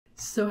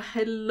So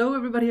hello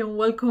everybody and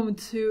welcome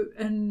to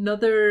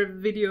another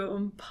video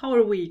on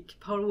Power Week.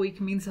 Power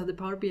Week means that the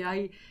Power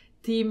BI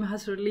team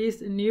has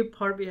released a new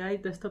Power BI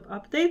desktop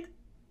update,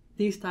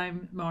 this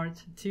time March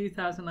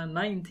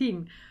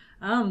 2019,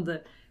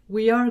 and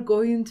we are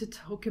going to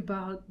talk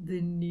about the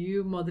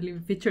new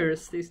modeling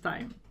features this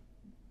time,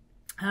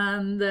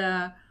 and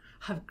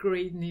have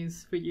great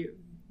news for you.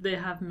 They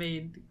have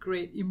made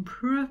great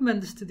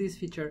improvements to this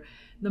feature.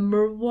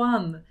 Number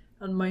one,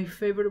 and my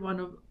favorite one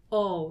of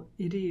all,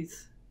 it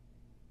is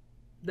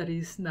that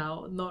is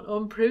now not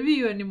on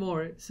preview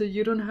anymore, so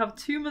you don't have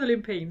two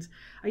modeling panes.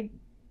 I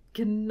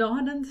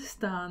cannot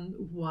understand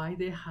why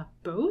they have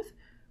both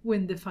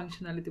when the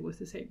functionality was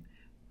the same,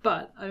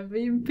 but I'm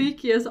being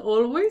picky as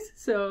always,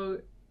 so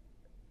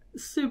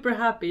super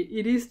happy.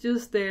 It is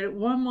just there,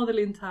 one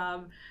modeling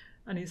tab,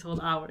 and it's all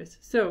ours.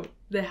 So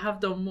they have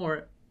done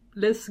more.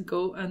 Let's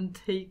go and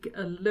take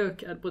a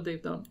look at what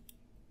they've done.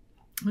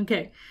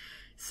 Okay,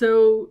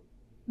 so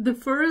the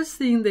first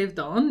thing they've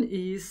done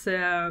is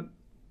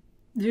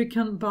you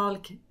can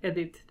bulk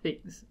edit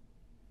things.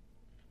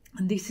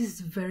 And this is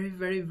very,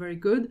 very, very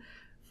good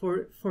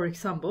for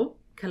example,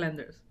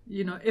 calendars.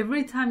 You know,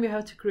 every time you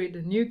have to create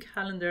a new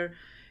calendar,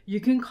 you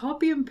can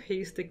copy and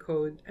paste the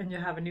code and you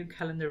have a new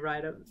calendar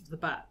right off the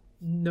bat.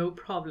 No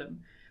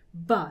problem.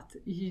 But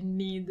you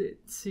need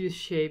to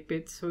shape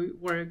it so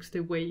it works the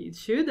way it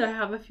should. I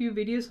have a few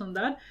videos on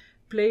that.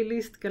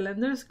 Playlist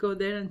calendars, go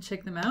there and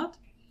check them out.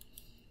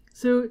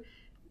 So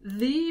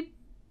let's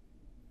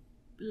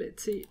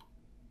see,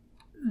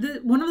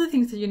 one of the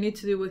things that you need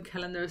to do with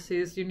calendars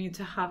is you need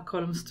to have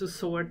columns to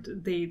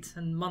sort dates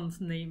and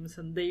month names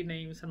and day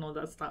names and all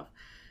that stuff.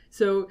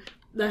 So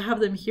I have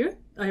them here.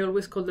 I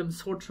always call them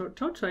sort, so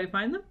I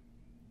find them.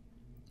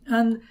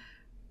 And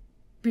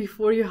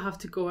before you have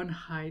to go and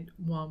hide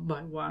one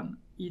by one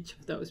each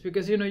of those,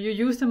 because you know you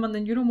use them and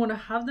then you don't want to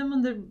have them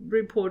on the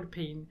report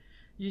pane.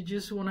 You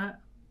just want to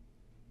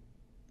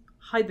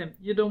hide them.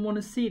 You don't want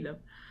to see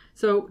them.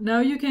 So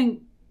now you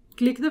can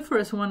click the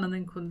first one and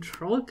then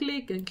control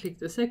click and click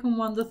the second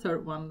one, the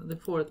third one, the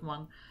fourth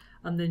one,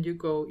 and then you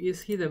go, you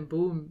see them,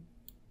 boom.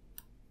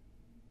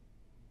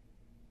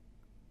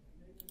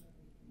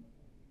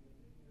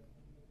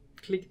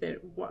 Click there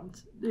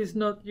once. It's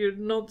not, you're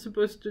not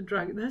supposed to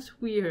drag.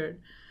 That's weird.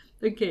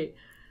 Okay,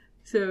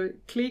 so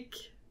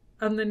click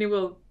and then it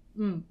will,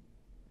 And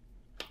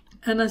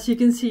as you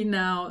can see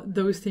now,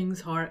 those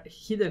things are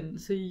hidden,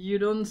 so you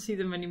don't see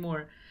them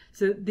anymore.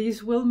 So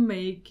this will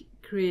make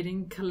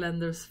creating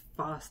calendars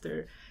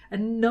faster.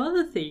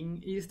 Another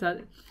thing is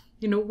that,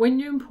 you know, when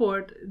you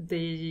import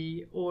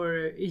day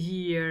or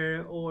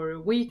year or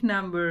week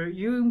number,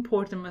 you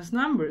import them as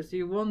numbers.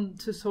 You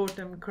want to sort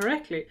them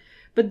correctly.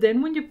 But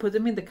then when you put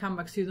them in the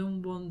canvas, you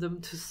don't want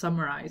them to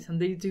summarize, and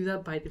they do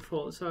that by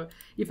default. So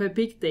if I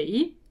pick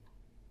day,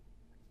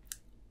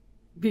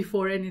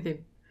 before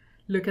anything,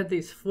 look at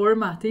this,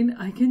 formatting.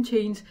 I can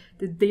change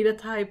the data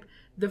type,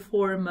 the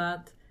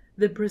format,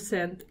 the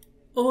percent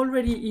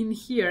already in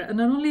here. And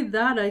not only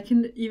that, I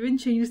can even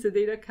change the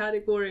data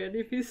category, and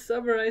if it's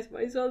summarized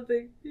by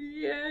something,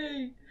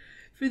 yay!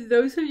 For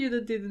those of you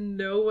that didn't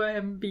know why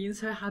I'm being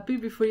so happy,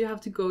 before you have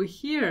to go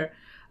here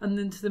and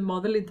then to the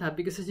modeling tab,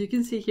 because as you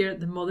can see here,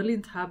 the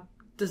modeling tab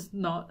does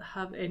not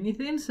have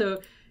anything. So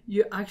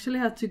you actually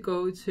have to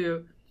go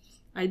to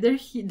either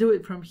do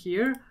it from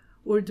here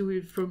or do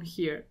it from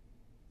here.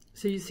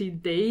 So you see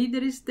day,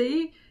 there is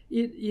day.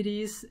 It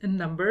is a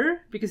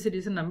number, because it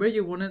is a number.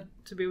 You want it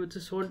to be able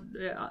to sort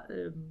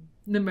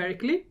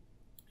numerically,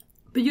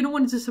 but you don't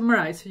want it to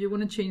summarize, so you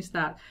want to change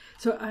that.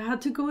 So I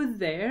had to go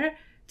there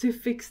to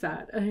fix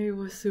that, and it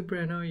was super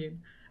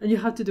annoying. And you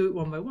have to do it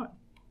one by one.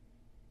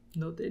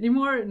 Not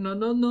anymore.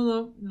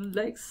 No.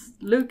 Let's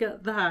look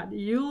at that.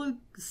 You'll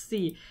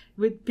see.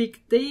 We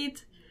pick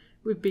date,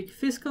 we pick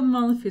fiscal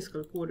month,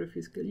 fiscal quarter,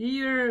 fiscal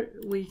year,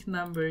 week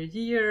number,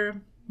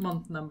 year,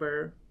 month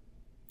number,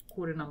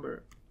 quarter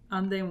number.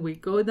 And then we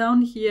go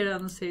down here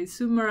and say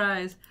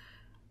summarize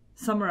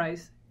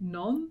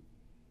none,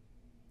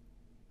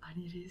 and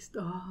it is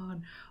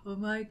done. Oh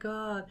my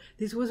god,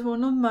 this was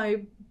one of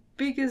my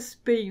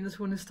biggest pains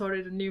when I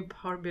started a new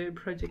Power BI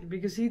project,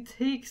 because it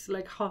takes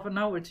like half an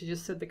hour to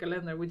just set the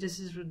calendar, which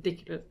is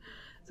ridiculous.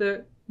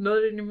 So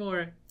not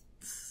anymore.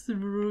 It's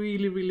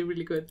really, really,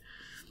 really good.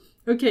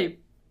 Okay,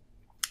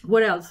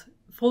 what else?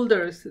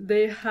 Folders.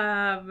 They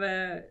have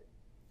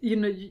you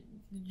know,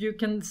 you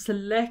can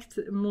select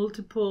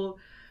multiple,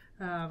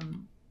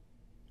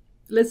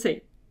 let's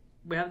say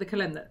we have the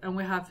calendar and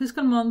we have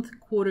fiscal month,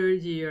 quarter,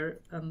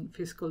 year, and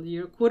fiscal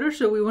year, quarter.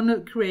 So we want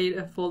to create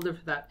a folder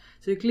for that.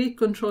 So you click,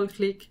 control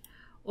click,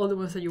 all the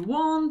ones that you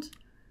want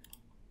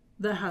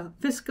that have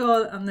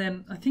fiscal, and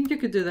then I think you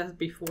could do that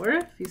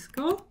before,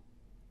 fiscal,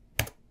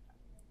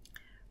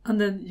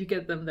 and then you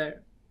get them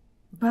there.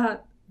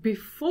 But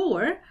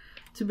before,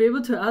 to be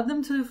able to add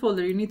them to the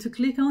folder, you need to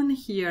click on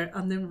here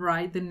and then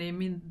write the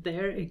name in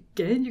there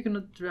again. You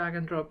cannot drag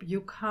and drop.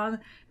 You can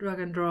drag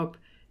and drop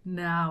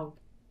now.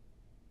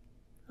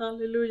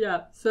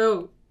 Hallelujah.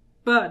 So,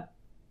 but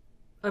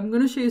I'm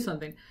going to show you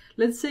something.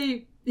 Let's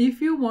say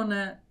if you want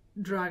to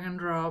drag and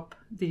drop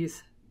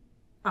these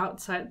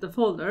outside the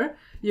folder,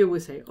 you will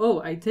say,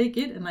 oh, I take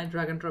it and I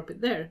drag and drop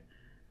it there.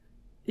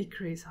 It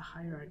creates a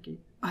hierarchy.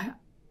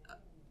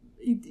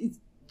 It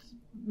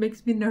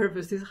makes me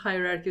nervous, these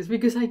hierarchies,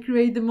 because I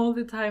create them all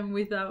the time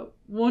without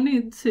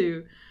wanting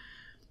to.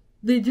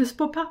 They just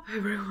pop up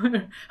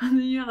everywhere and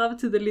then you have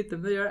to delete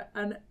them. They are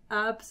an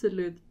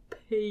absolute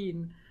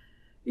pain.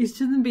 It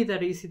shouldn't be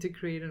that easy to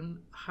create a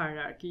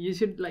hierarchy. You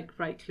should like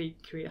right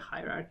click, create a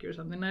hierarchy or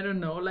something. I don't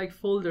know, like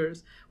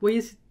folders. Where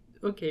is it?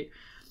 Okay.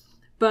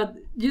 But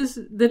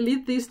just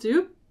delete these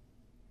two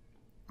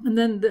and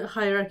then the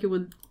hierarchy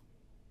will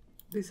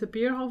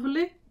disappear,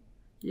 hopefully.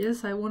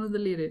 Yes, I want to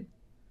delete it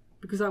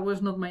because that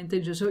was not my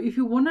intention. So if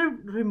you want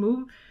to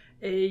remove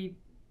a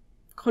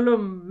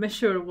column,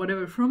 measure,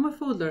 whatever from a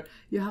folder,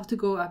 you have to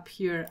go up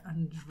here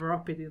and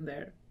drop it in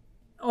there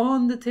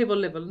on the table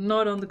level,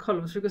 not on the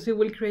columns, because it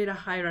will create a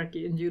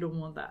hierarchy and you don't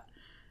want that.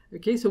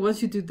 Okay, so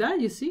once you do that,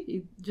 you see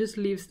it just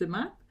leaves the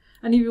map,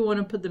 and if you want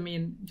to put them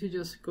in, you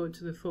just go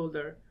to the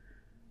folder.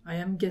 I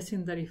am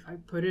guessing that if I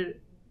put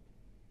it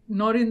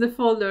not in the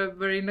folder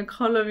but in a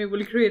column, it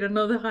will create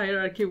another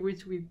hierarchy,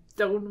 which we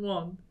don't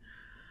want.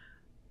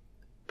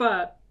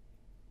 But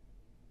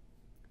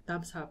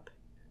thumbs up.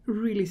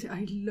 Really,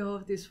 I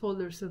love these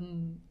folders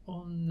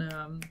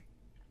on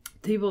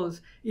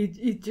tables.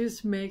 It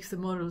just makes the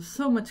model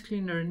so much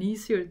cleaner and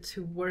easier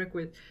to work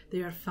with.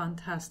 They are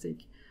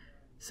fantastic.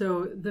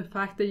 So the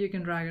fact that you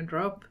can drag and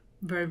drop,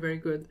 very, very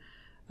good.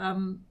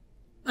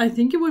 I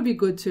think it would be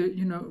good to,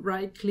 you know,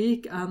 right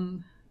click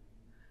and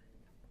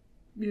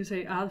you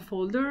say add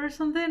folder or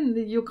something.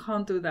 You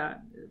can't do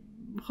that.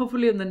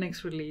 Hopefully in the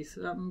next release.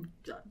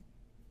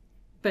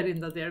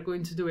 Betting that they are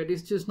going to do it.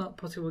 It's just not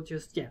possible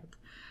just yet.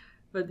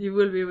 But you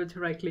will be able to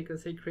right click and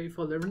say create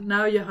folder.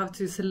 Now you have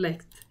to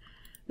select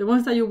the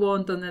ones that you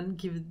want and then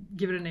give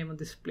it a name on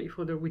display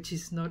folder, which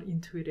is not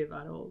intuitive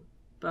at all.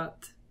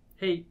 But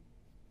hey,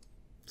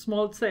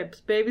 small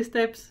steps, baby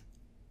steps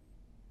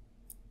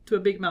to a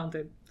big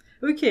mountain.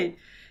 Okay,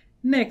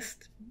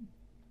 next,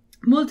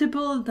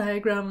 multiple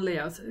diagram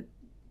layouts.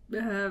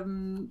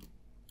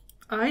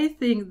 I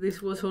think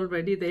this was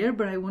already there,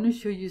 but I want to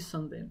show you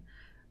something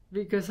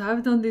because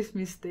I've done this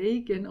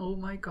mistake and oh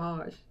my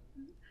gosh.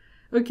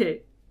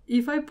 Okay,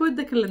 if I put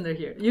the calendar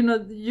here, you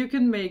know, you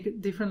can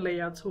make different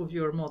layouts of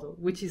your model,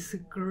 which is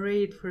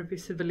great for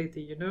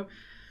visibility, you know.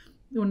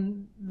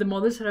 When the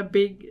models are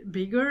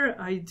bigger,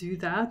 I do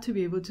that to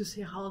be able to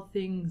see how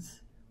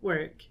things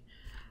work.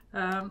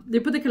 They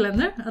put the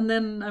calendar, and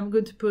then I'm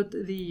going to put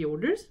the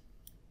orders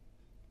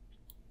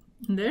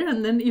in there,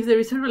 and then if there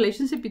is a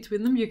relationship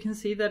between them, you can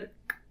see that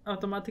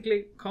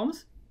automatically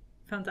comes.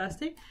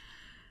 Fantastic.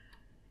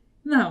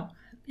 Now,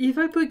 if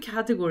I put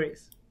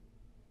categories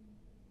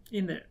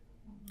in there,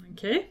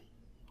 okay,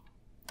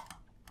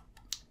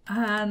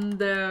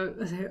 and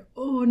I say,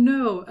 oh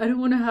no, I don't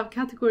want to have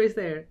categories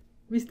there,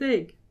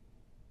 mistake.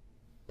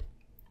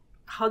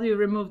 How do you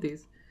remove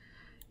this?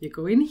 You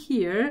go in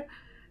here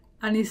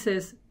and it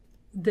says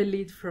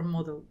delete from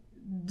model.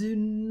 Do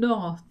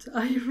not,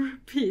 I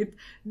repeat,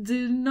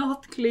 do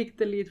not click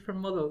delete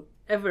from model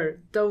ever.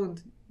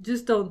 Don't,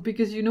 just don't,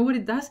 because you know what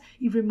it does?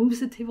 It removes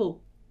the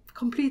table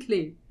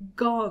completely,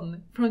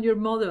 gone from your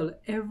model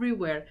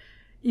everywhere.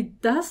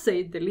 It does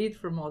say delete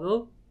from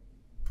model.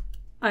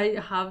 I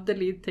have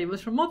delete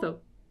tables from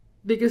model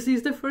because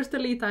it's the first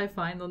delete I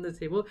find on the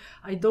table.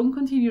 I don't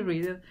continue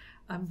reading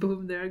and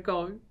boom, they're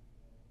gone.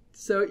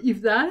 So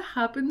if that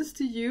happens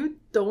to you,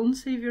 don't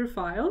save your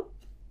file.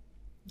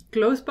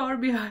 Close Power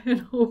BI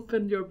and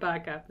open your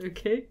backup,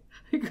 okay?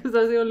 Because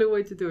that's the only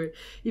way to do it.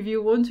 If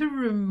you want to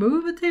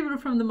remove a table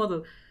from the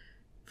model,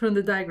 from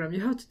the diagram,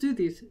 you have to do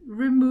this.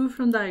 Remove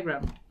from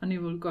diagram and it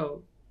will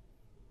go.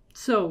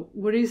 So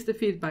what is the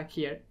feedback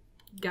here?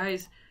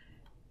 Guys,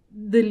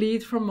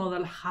 delete from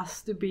model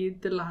has to be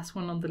the last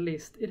one on the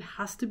list. It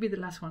has to be the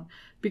last one.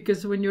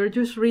 Because when you're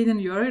just reading,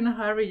 you're in a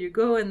hurry, you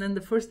go and then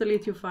the first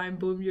delete you find,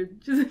 boom, you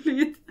just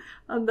delete.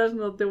 And that's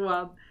not the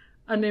one.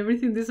 And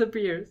everything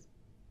disappears.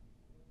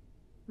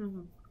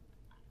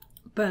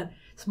 But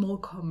small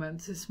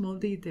comments, small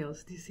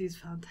details, this is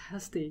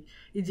fantastic.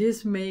 It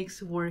just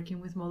makes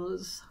working with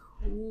models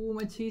so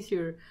much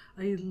easier.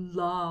 I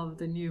love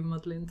the new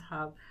modeling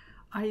tab.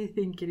 I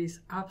think it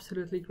is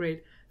absolutely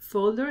great.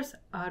 Folders,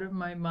 out of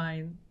my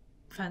mind,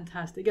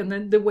 fantastic. And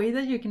then the way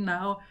that you can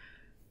now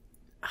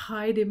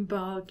hide in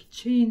bulk,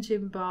 change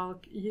in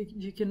bulk,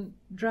 you can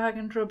drag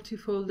and drop to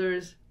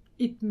folders.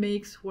 It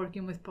makes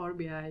working with Power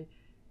BI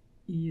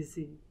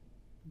easy,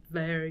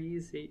 very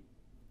easy.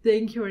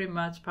 Thank you very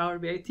much, Power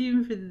BI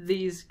team, for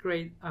this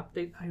great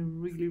update. I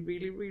really,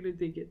 really, really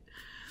dig it.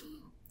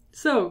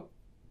 So,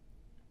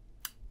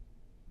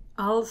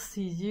 I'll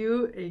see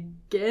you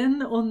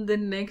again on the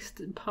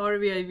next Power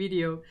BI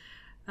video.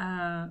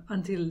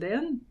 Until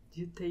then,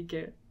 you take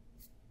care.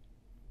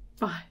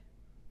 Bye.